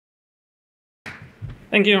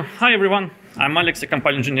Thank you. Hi, everyone. I'm Alex, a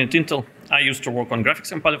compile engineer at Intel. I used to work on graphics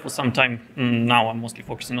compiler for some time. Now I'm mostly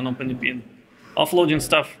focusing on OpenMP and offloading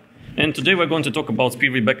stuff. And today we're going to talk about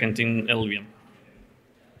SPIR-V Backend in LLVM.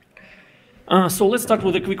 So let's start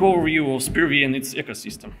with a quick overview of SPIR-V and its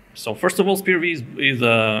ecosystem. So first of all, SPIR-V is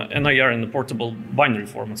a NIR in a portable binary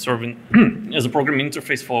format, serving as a programming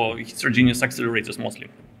interface for heterogeneous accelerators mostly.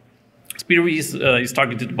 SPIR-V is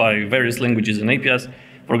targeted by various languages and APIs,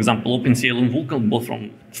 for example, OpenCL and Vulkan, both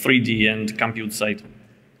from 3D and compute side.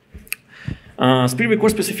 SPIR-V core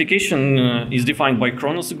specification is defined by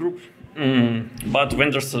Kronos group, but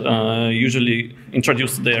vendors usually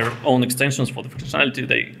introduce their own extensions for the functionality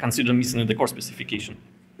they consider missing in the core specification.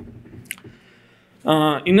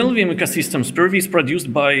 In LLVM ecosystem, SPIR-V is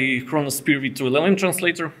produced by Kronos SPIR-V to LLM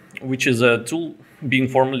translator, which is a tool being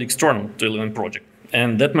formally external to LLM project.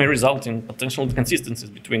 And that may result in potential inconsistencies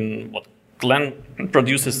between what Clan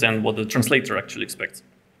produces and what the translator actually expects.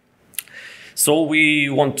 So we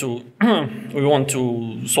want to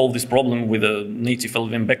solve this problem with a native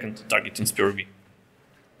LLVM backend targeting SPIR-V.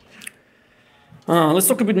 Let's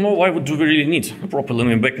talk a bit more. Why do we really need a proper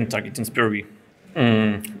LLVM backend targeting SPIR-V?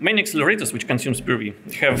 Many accelerators which consume SPIR-V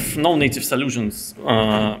have no native solutions.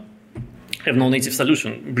 Bridging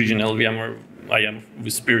LLVM or IM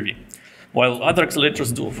with SPIR-V, while other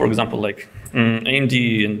accelerators do. For example, like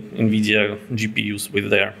AMD and NVIDIA GPUs with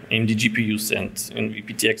their AMD GPUs and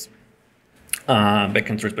NVPTX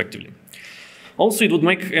backend respectively. Also, it would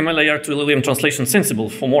make MLIR to LLVM translation sensible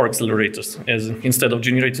for more accelerators, as instead of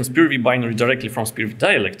generating SPIR-V binary directly from SPIR-V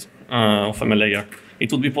dialect of MLIR,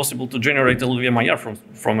 it would be possible to generate LLVM IR from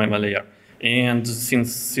MLIR. And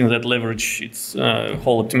since that leverage its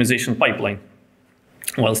whole optimization pipeline,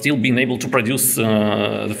 while still being able to produce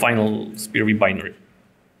the final SPIR-V binary.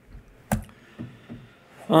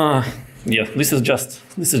 Yeah, this is just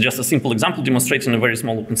a simple example demonstrating a very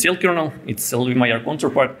small OpenCL kernel, its LLVM IR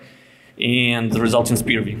counterpart, and the resulting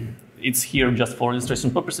SPIR-V. It's here just for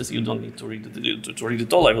illustration purposes. You don't need to read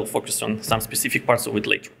it all. I will focus on some specific parts of it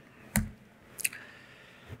later.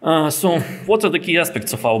 So what are the key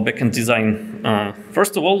aspects of our backend design?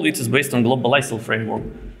 First of all, it is based on GlobalISel framework,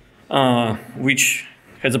 which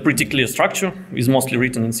has a pretty clear structure, is mostly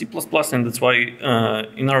written in C++, and that's why,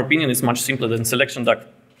 in our opinion, it's much simpler than selection duck.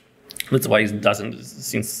 That's why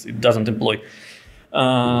since it doesn't employ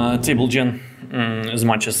table gen as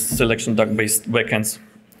much as selection duck-based backends.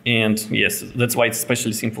 And yes, that's why it's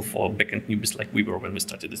especially simple for backend newbies like we were when we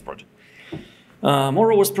started this project.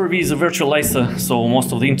 Moreover, SPIR-V is a virtualizer, so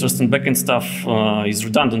most of the interesting backend stuff is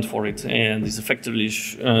redundant for it and is effectively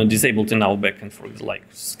disabled in our backend for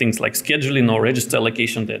things like scheduling or register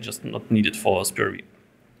allocation. They're just not needed for SPIR-V.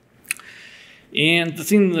 And the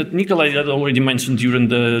thing that Nikolai had already mentioned during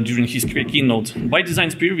his keynote, by design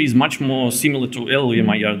SPIR-V is much more similar to LLVM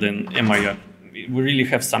IR than MIR. We really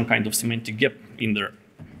have some kind of semantic gap in there.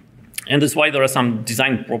 And that's why there are some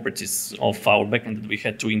design properties of our backend that we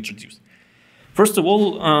had to introduce. First of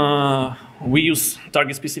all, we use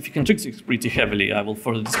target-specific intrinsix pretty heavily. I will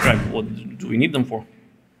further describe what do we need them for.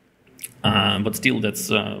 But still, that's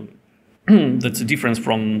a difference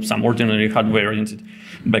from some ordinary hardware-oriented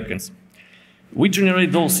backends. We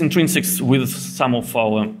generate those intrinsics with some of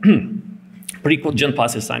our pre-code gen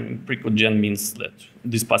passes. Pre-code gen means that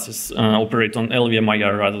these passes operate on LLVM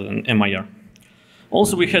IR rather than MIR.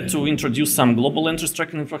 Also, we had to introduce some global entries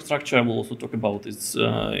tracking infrastructure. I will also talk about this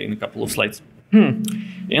in a couple of slides.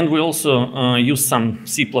 And we also use some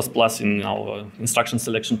C++ in our instruction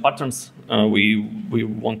selection patterns. We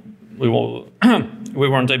weren't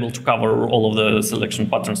able to cover all of the selection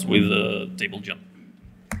patterns with table gen.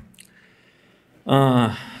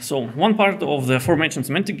 So one part of the aforementioned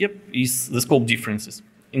semantic gap is the scope differences.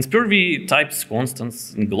 In SPIR-V, types,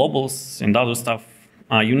 constants, and globals, and other stuff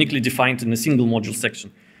are uniquely defined in a single module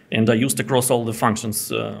section and are used across all the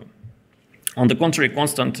functions. On the contrary,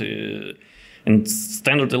 constant and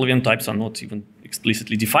standard LLVM types are not even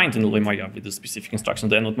explicitly defined in LLVM IR with a specific instruction.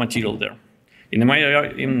 They are not material there. In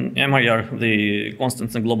MIR, the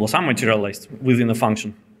constants and globals are materialized within a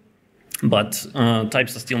function, but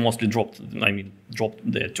types are still mostly dropped.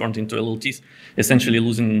 They're turned into LLTs, essentially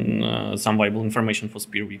losing some viable information for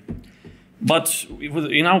SPIR-V. But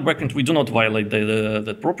in our backend, we do not violate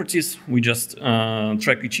the properties. We just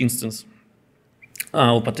track each instance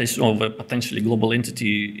of a potentially global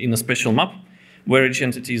entity in a special map, where each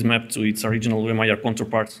entity is mapped to its original LLVM IR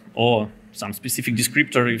counterpart or some specific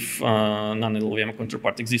descriptor if non-LLVM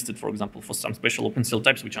counterpart existed, for example, for some special OpenCL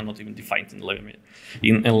types which are not even defined in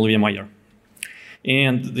LLVM IR.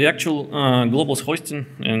 And the actual globals hosting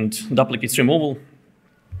and duplicates removal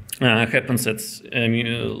happens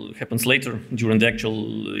happens later during the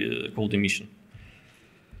actual code emission.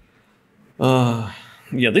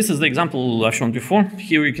 Yeah, this is the example I've shown before.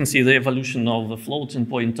 Here you can see the evolution of the floating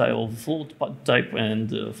point type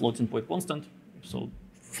and floating point constant. So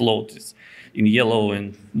float is in yellow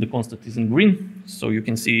and the constant is in green. So you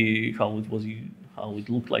can see how it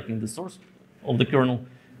looked like in the source of the kernel,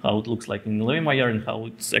 how it looks like in LLVM and how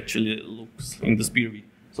it actually looks in the SPIR-V.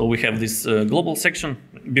 So we have this global section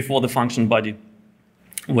before the function body,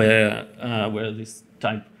 where this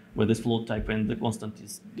float type and the constant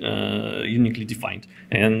is uniquely defined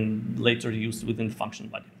and later used within the function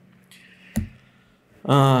body.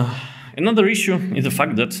 Another issue is the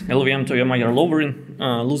fact that LLVM to MIR lowering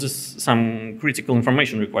loses some critical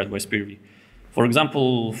information required by SPIR-V. For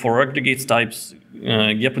example, for aggregates types,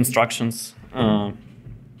 gap instructions, the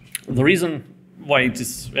reason why it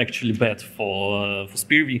is actually bad for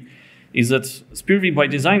SPIR-V is that SPIR-V by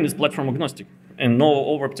design is platform agnostic and no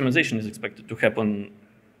over-optimization is expected to happen.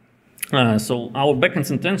 So our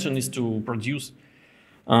backend's intention is to produce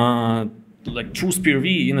like true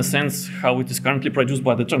SPIR-V in a sense how it is currently produced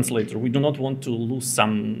by the translator. We do not want to lose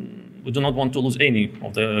any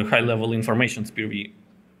of the high-level information SPIR-V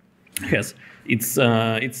has. It's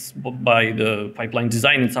by the pipeline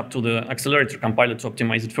design. It's up to the accelerator compiler to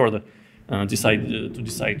optimize it further,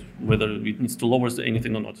 decide whether it needs to lower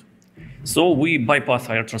anything or not. So we bypass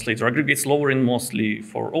higher translator aggregates lowering mostly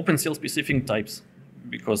for OpenCL specific types,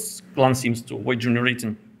 because Clan seems to avoid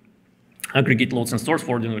generating aggregate loads and stores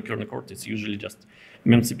for the kernel core. It's usually just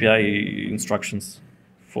memcpy instructions,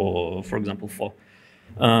 for example, for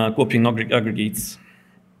copying aggregates.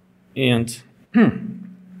 And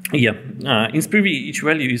yeah, in SPIR-V, each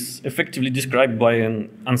value is effectively described by an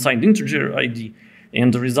unsigned integer ID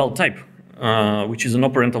and the result type, which is an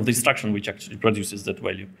operand of the instruction which actually produces that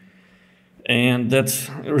value. And that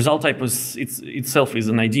result type itself is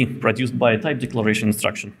an ID produced by a type declaration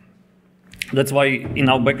instruction. That's why in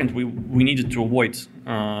our backend we needed to avoid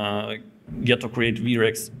get or create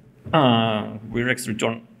VREX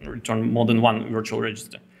return more than one virtual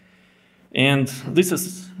register. And this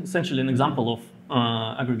is essentially an example of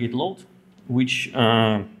aggregate load, which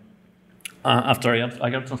after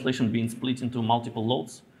IR translation being split into multiple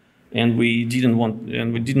loads. And we didn't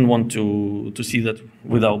want to see that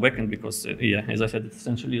with our backend because, yeah, as I said, it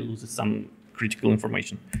essentially loses some critical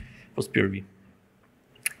information for SPIR-V.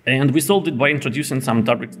 And we solved it by introducing some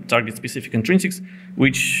target-specific intrinsics,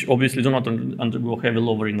 which obviously do not undergo heavy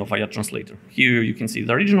lowering of IR translator. Here you can see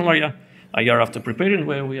the original IR after preparing,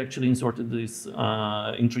 where we actually inserted these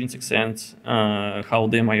intrinsics and how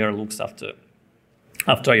the MIR looks after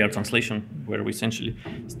IR translation, where we essentially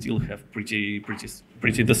still have pretty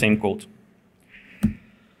the same code.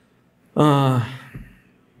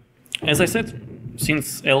 As I said,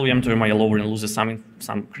 since LLVM to MIR lowering loses some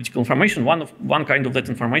critical information, one kind of that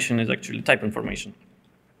information is actually type information.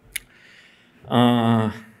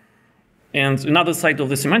 And another side of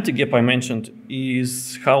the semantic gap I mentioned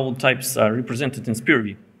is how types are represented in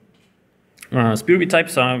SPIR-V. SPIR-V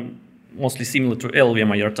types are mostly similar to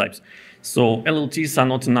LLVM IR types. So LLTs are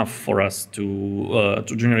not enough for us to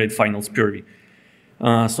generate final SPIR-V.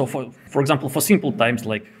 So for example, for simple types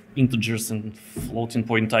like integers and floating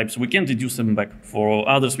point types, we can deduce them back. For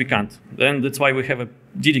others, we can't. Then that's why we have a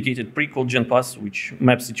dedicated pre-code gen pass, which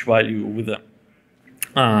maps each value with a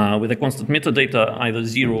constant metadata, either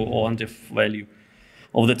 0 or untf value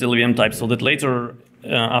of that LLVM type, so that later,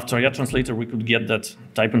 after IR translator, we could get that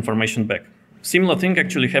type information back. Similar thing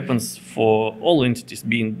actually happens for all entities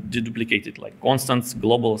being deduplicated, like constants,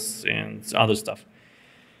 globals, and other stuff.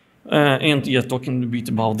 And yeah, talking a bit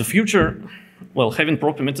about the future, well, having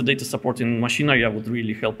proper metadata support in machine area would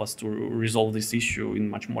really help us to resolve this issue in a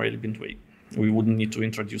much more elegant way. We wouldn't need to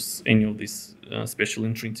introduce any of these special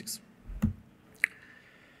intrinsics.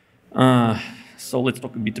 So let's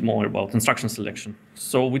talk a bit more about instruction selection.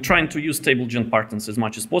 So we're trying to use stable gen patterns as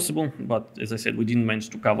much as possible, but as I said, we didn't manage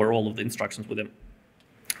to cover all of the instructions with them.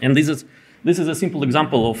 And this is a simple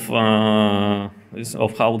example of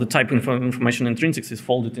how the type information intrinsics is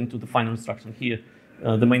folded into the final instruction. Here,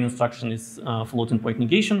 the main instruction is floating point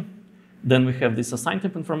negation. Then we have this assigned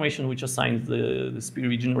type information, which assigns the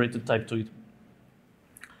SPIR-V generated type to it.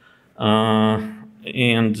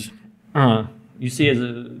 You see,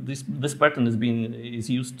 this pattern is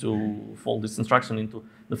used to fold this instruction into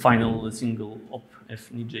the final single op f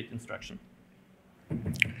nijate instruction.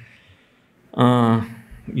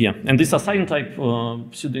 Yeah, and this assigned type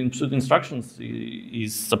pseudo instructions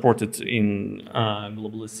is supported in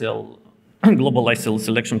GlobalISel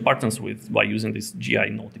selection patterns by using this GI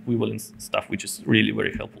node equivalence stuff, which is really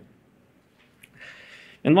very helpful.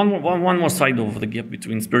 And one more side of the gap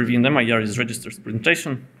between SPIR-V and MIR is registers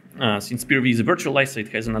presentation. Since SPIR-V is a virtualized, it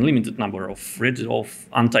has an unlimited number of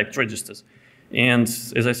untyped registers. And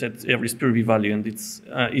as I said, every SPIR-V value and it's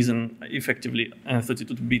is an effectively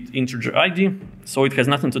 32-bit integer ID. So it has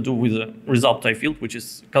nothing to do with the result type field, which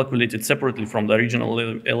is calculated separately from the original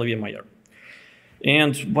LLVM IR.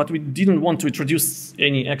 But we didn't want to introduce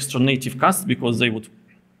any extra native casts because they would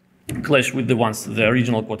clash with the ones the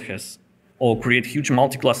original code has, or create huge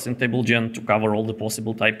multi-class in table gen to cover all the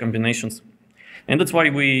possible type combinations. And that's why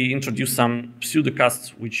we introduced some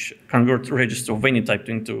pseudo-casts which convert register of any type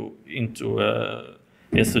into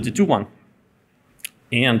S32 one.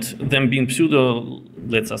 And them being pseudo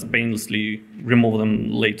lets us painlessly remove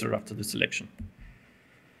them later after the selection.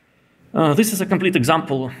 This is a complete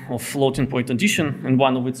example of floating point addition and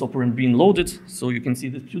one of its operand being loaded. So you can see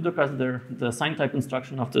the pseudo-cast there, the assign type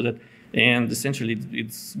instruction after that, and essentially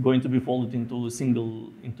it's going to be folded into a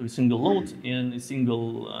single load and a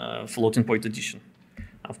single floating point addition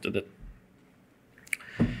after that.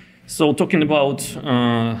 So talking about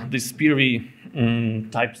the SPIR-V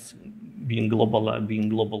types being global,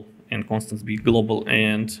 and constants being global,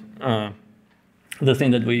 and the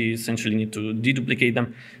thing that we essentially need to deduplicate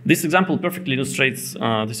them. This example perfectly illustrates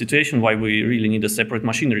the situation why we really need a separate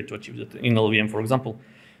machinery to achieve that. In LLVM, for example,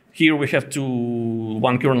 here we have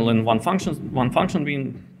one kernel and one function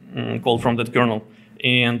being called from that kernel,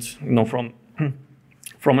 and from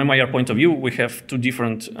MIR point of view, we have two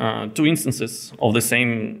instances of the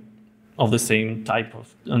same type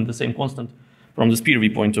and the same constant from the SPIR-V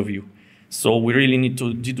point of view. So we really need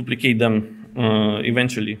to deduplicate them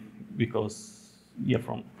eventually because. Yeah,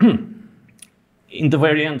 in the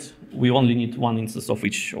very end, we only need one instance of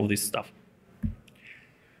each of this stuff.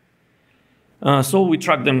 So we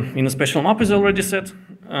track them in a special map, as I already said,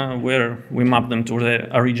 where we map them to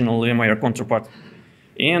the original MIR counterpart,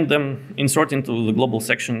 and then insert into the global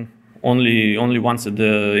section only once at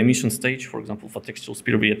the emission stage, for example, for textual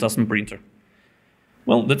SPIR-V at ASM printer.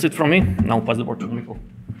 Well, that's it from me. Now I'll pass the word to Michal.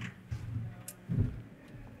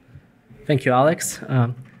 Thank you, Alex.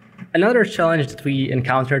 Another challenge that we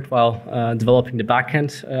encountered while developing the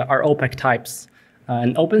backend are OPEC types.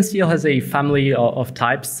 And OpenCL has a family of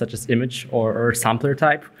types, such as image or sampler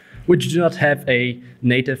type, which do not have a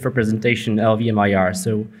native representation in LLVM IR.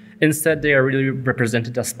 So instead, they are really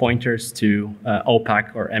represented as pointers to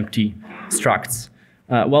OPEC or empty structs.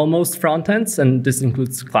 While most frontends, and this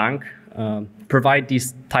includes Clang, provide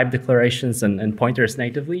these type declarations and pointers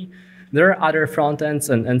natively, there are other frontends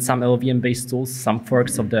and some LLVM-based tools, some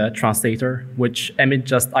forks of the translator, which emit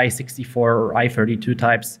just I64 or I32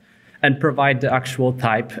 types and provide the actual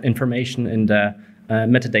type information in the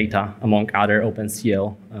metadata, among other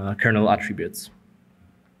OpenCL kernel attributes.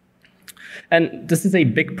 And this is a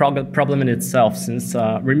big problem in itself, since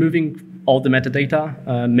removing all the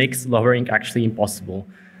metadata makes lowering actually impossible.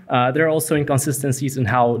 There are also inconsistencies in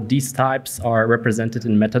how these types are represented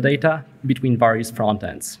in metadata between various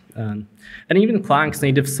frontends. And even Clang's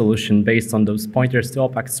native solution based on those pointers to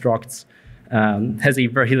OPEC structs has a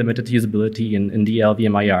very limited usability in the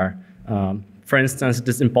LLVM IR. For instance, it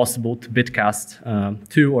is impossible to bitcast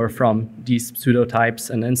to or from these pseudotypes,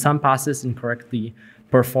 and in some passes incorrectly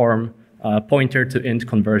perform pointer to int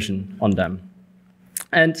conversion on them.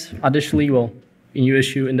 And additionally, well, in new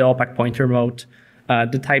issue in the OPEC pointer mode,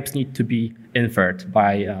 the types need to be inferred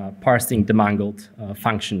by parsing the mangled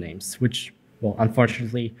function names, which, well,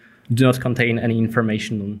 unfortunately, do not contain any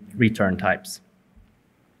information on return types.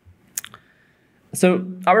 So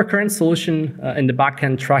our current solution in the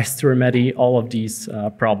backend tries to remedy all of these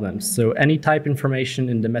problems. So any type information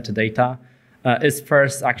in the metadata is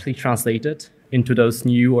first actually translated into those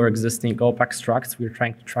new or existing OPEC structs. We're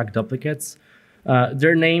trying to track duplicates.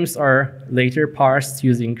 Their names are later parsed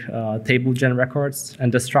using table gen records,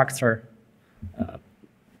 and the structs are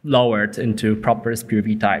lowered into proper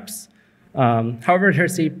SPIR-V types. However,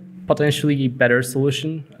 there's a potentially better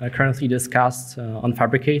solution currently discussed on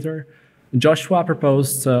Fabricator. Joshua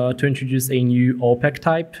proposed to introduce a new OPEC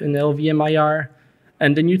type in LLVM IR,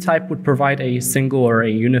 and the new type would provide a single or a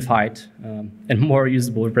unified and more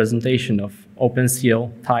usable representation of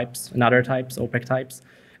OpenCL types and other types, OPEC types,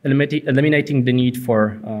 eliminating the need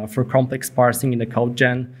for complex parsing in the code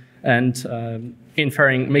gen and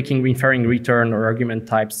making inferring return or argument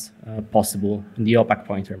types possible in the OPEC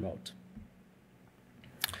pointer mode.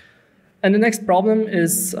 And the next problem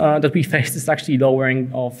is that we face is actually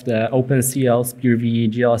lowering of the OpenCL SPIR-V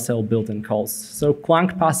GlobalISel built-in calls. So Clang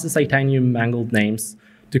passes titanium mangled names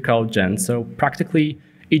to code gen. So practically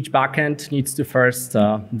each backend needs to first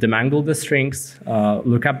demangle the strings,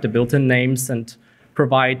 look up the built-in names, and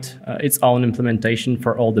provide its own implementation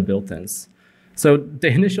for all the built-ins. So the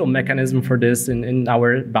initial mechanism for this in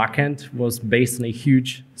our backend was based on a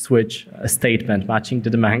huge switch statement matching the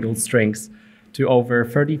demangled strings to over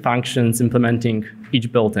 30 functions implementing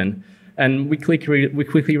each built-in. And we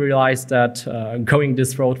quickly realized that going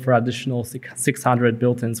this road for additional 600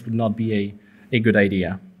 built-ins would not be a good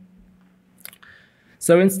idea.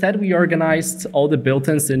 So instead, we organized all the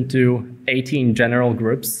built-ins into 18 general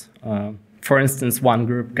groups. For instance, one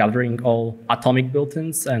group gathering all atomic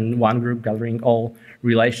built-ins and one group gathering all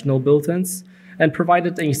relational built-ins, and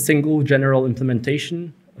provided a single general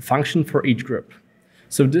implementation function for each group.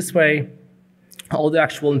 So this way, all the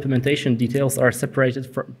actual implementation details are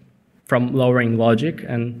separated from lowering logic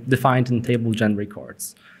and defined in table gen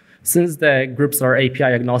records. Since the groups are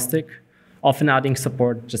API agnostic, often adding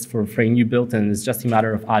support just for a new built-in is just a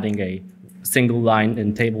matter of adding a single line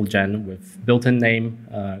in table gen with built-in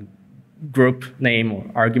name, group name or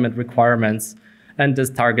argument requirements, and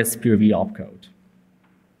this targets SPIR-V opcode.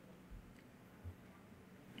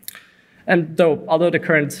 And although the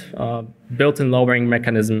current built-in lowering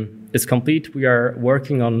mechanism is complete, we are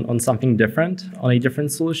working on something different, on a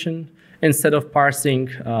different solution. Instead of parsing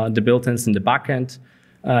the built-ins in the backend,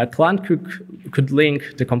 client could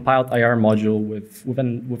link the compiled IR module with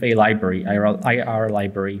a library, IR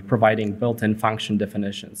library, providing built-in function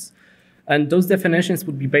definitions. And those definitions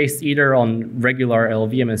would be based either on regular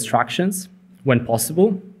LLVM instructions, when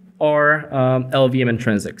possible, or LLVM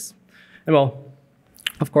intrinsics. And well,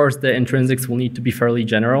 of course, the intrinsics will need to be fairly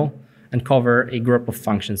general and cover a group of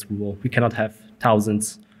functions. We cannot have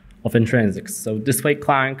thousands of intrinsics. So this way,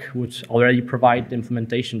 Clang would already provide the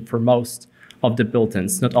implementation for most of the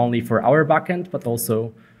built-ins, not only for our backend, but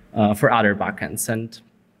also for other backends. And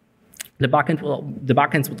the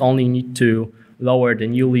backends would only need to lower the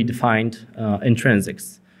newly defined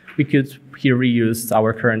intrinsics. We could here reuse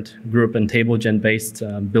our current group and table gen-based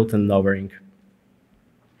built-in lowering.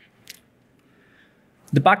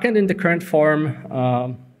 The backend in the current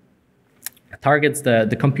form targets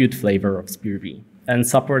the compute flavor of SPIR-V and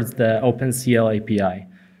supports the OpenCL API.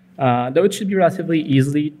 Though it should be relatively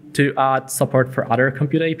easy to add support for other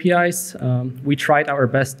compute APIs, we tried our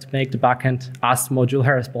best to make the backend as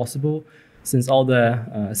modular as possible, since all the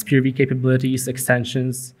SPIR-V capabilities,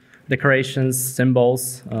 extensions, decorations,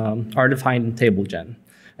 symbols are defined in table gen.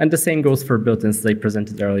 And the same goes for built-ins as I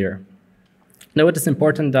presented earlier. Now, it is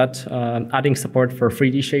important that adding support for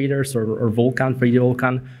 3D shaders or Vulkan, 3D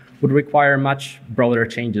Vulkan, would require much broader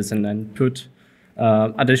changes and then put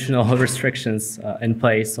additional restrictions in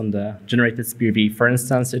place on the generated SPIR-V. For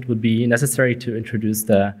instance, it would be necessary to introduce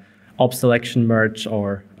the op selection merge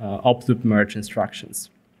or op loop merge instructions.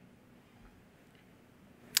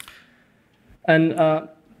 And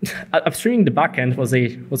upstreaming the backend was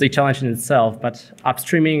a challenge in itself, but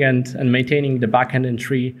upstreaming and maintaining the backend in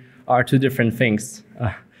tree are two different things.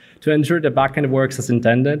 To ensure the backend works as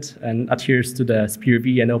intended and adheres to the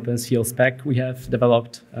SPIR-V and OpenCL spec, we have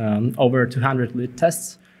developed over 200 lit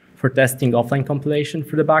tests for testing offline compilation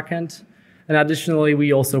for the backend. And additionally,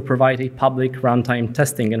 we also provide a public runtime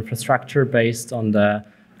testing infrastructure based on the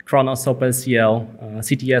Khronos OpenCL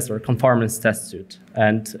CTS or conformance test suite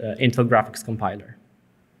and Intel graphics compiler.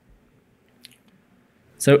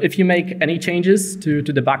 So if you make any changes to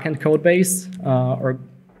the backend code base or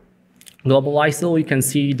GlobalISel, you can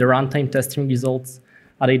see the runtime testing results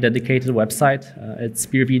at a dedicated website. It's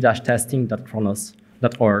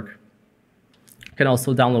spirv-testing.khronos.org. You can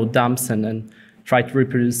also download dumps and try to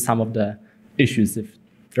reproduce some of the issues if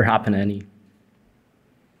there happen any.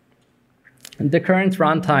 And the current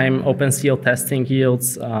runtime OpenCL testing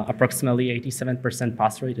yields approximately 87%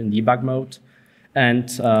 pass rate in debug mode and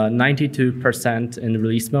 92% in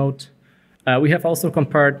release mode. We have also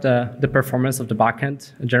compared the performance of the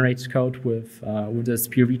backend generated code with the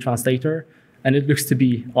SPIR-V translator, and it looks to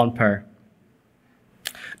be on par.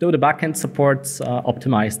 Though the backend supports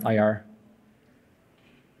optimized IR.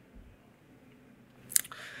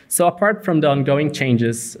 So apart from the ongoing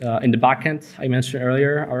changes in the backend I mentioned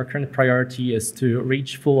earlier, our current priority is to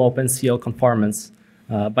reach full OpenCL conformance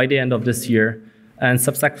by the end of this year, and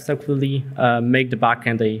subsequently make the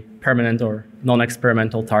backend a permanent or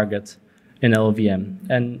non-experimental target in LLVM.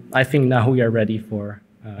 And I think now we are ready for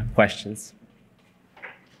questions.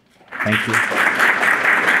 Thank you.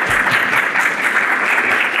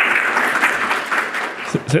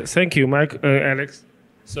 Thank you, Mike, Alex.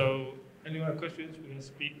 So, anyone have questions? We can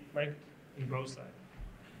speak, Mike, in both sides.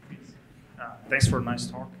 Please. Thanks for a nice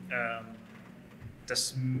talk.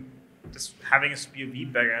 Does having a SPIR-V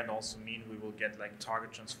backend also mean we will get like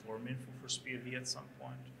target transform info for SPIR-V at some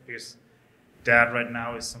point? Because that right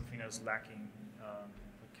now is something that's lacking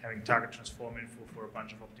having target transform info for a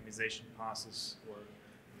bunch of optimization passes, or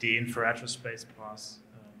the infra-address space pass,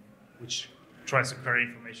 which tries to query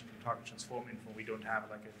information from target transform info. We don't have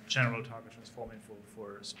like a general target transform info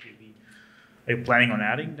for SPIR-V. Are you planning on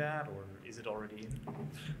adding that, or is it already in?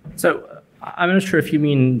 So I'm not sure if you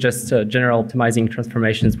mean just general optimizing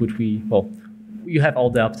transformations, which you have all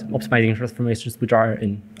the optimizing transformations which are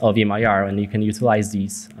in LLVM IR, and you can utilize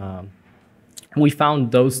these. We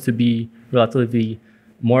found those to be relatively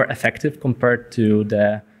more effective compared to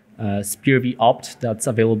the SPIR-V opt that's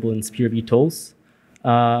available in SPIR-V tools.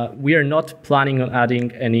 We are not planning on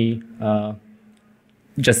adding any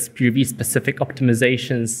just SPIR-V specific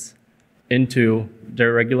optimizations into the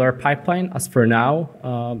regular pipeline as for now.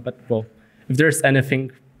 But if there's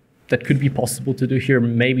anything that could be possible to do here,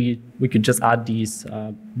 maybe we could just add these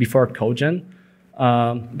before CodeGen.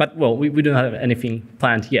 But we don't have anything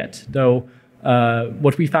planned yet. Though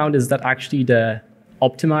what we found is that actually the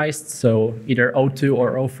optimized, so either O2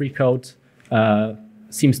 or O3 code,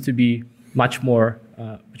 seems to be much more,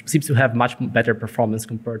 seems to have much better performance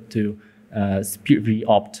compared to SPIR-V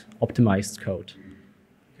optimized code.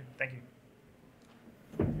 Thank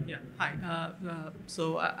you. Yeah, hi.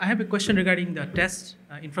 So I have a question regarding the test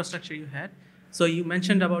infrastructure you had. So you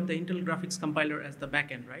mentioned about the Intel graphics compiler as the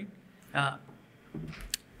backend, right?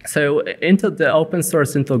 So the open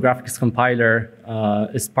source Intel graphics compiler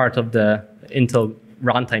is part of the Intel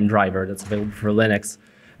runtime driver that's available for Linux.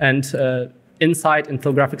 And inside,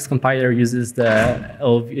 Intel graphics compiler uses the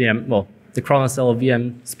LLVM, the Kronos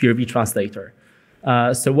LLVM SPIR-V translator.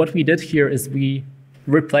 So what we did here is we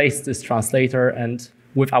replaced this translator and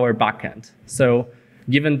with our backend. So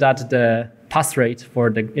given that the pass rate for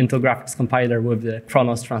the Intel graphics compiler with the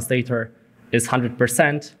Kronos translator is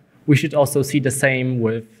 100%, we should also see the same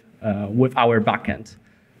with our backend.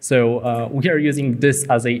 So we are using this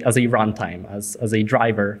as a runtime, as a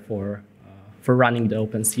driver for running the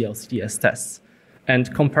OpenCL CDS tests.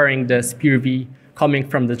 And comparing the SPIR-V coming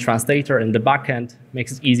from the translator and the backend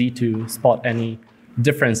makes it easy to spot any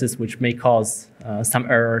differences which may cause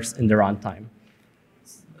some errors in the runtime.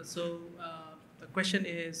 So the question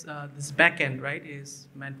is, this backend, right, is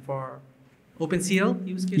meant for OpenCL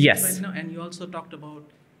use cases right now, and you also talked about,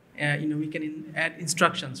 we can add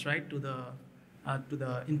instructions, right, to the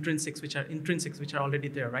intrinsics, which are already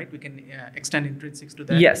there, right? We can extend intrinsics to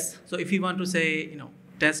that. Yes. So if you want to say,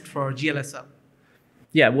 test for GLSL.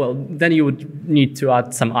 Yeah, then you would need to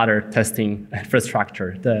add some other testing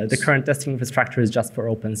infrastructure. The current testing infrastructure is just for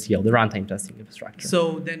OpenCL, the runtime testing infrastructure.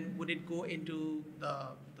 So then would it go into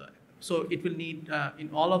so it will need, in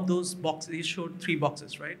all of those boxes, you showed 3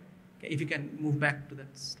 boxes, right? Okay, if you can move back to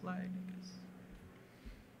that slide, I guess.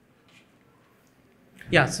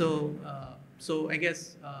 Yeah, so I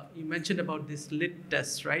guess you mentioned about this lit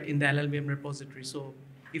tests, right, in the LLVM repository. So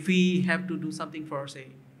if we have to do something for, say,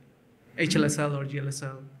 HLSL or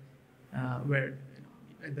GLSL, where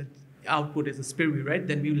the output is a SPIR-V, right?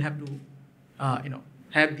 Then we will have to,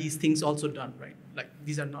 have these things also done, right? Like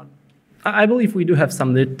these are not. I believe we do have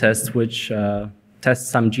some lit tests which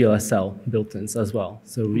test some GLSL built-ins as well.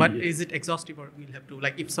 So but is it exhaustive, or we'll have to,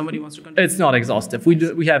 like, if somebody wants to continue? It's not exhaustive.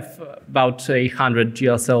 We have about 100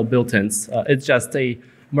 GLSL built-ins. It's just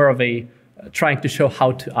more of a trying to show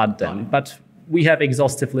how to add them. But we have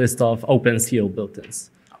exhaustive list of OpenCL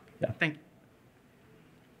built-ins. Yeah. Thank you.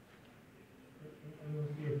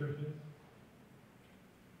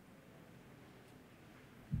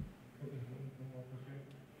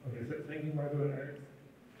 Okay, so thank you, Michael and Alex.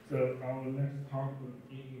 So our next talk will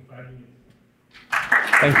be in 5 minutes.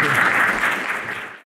 Thank you.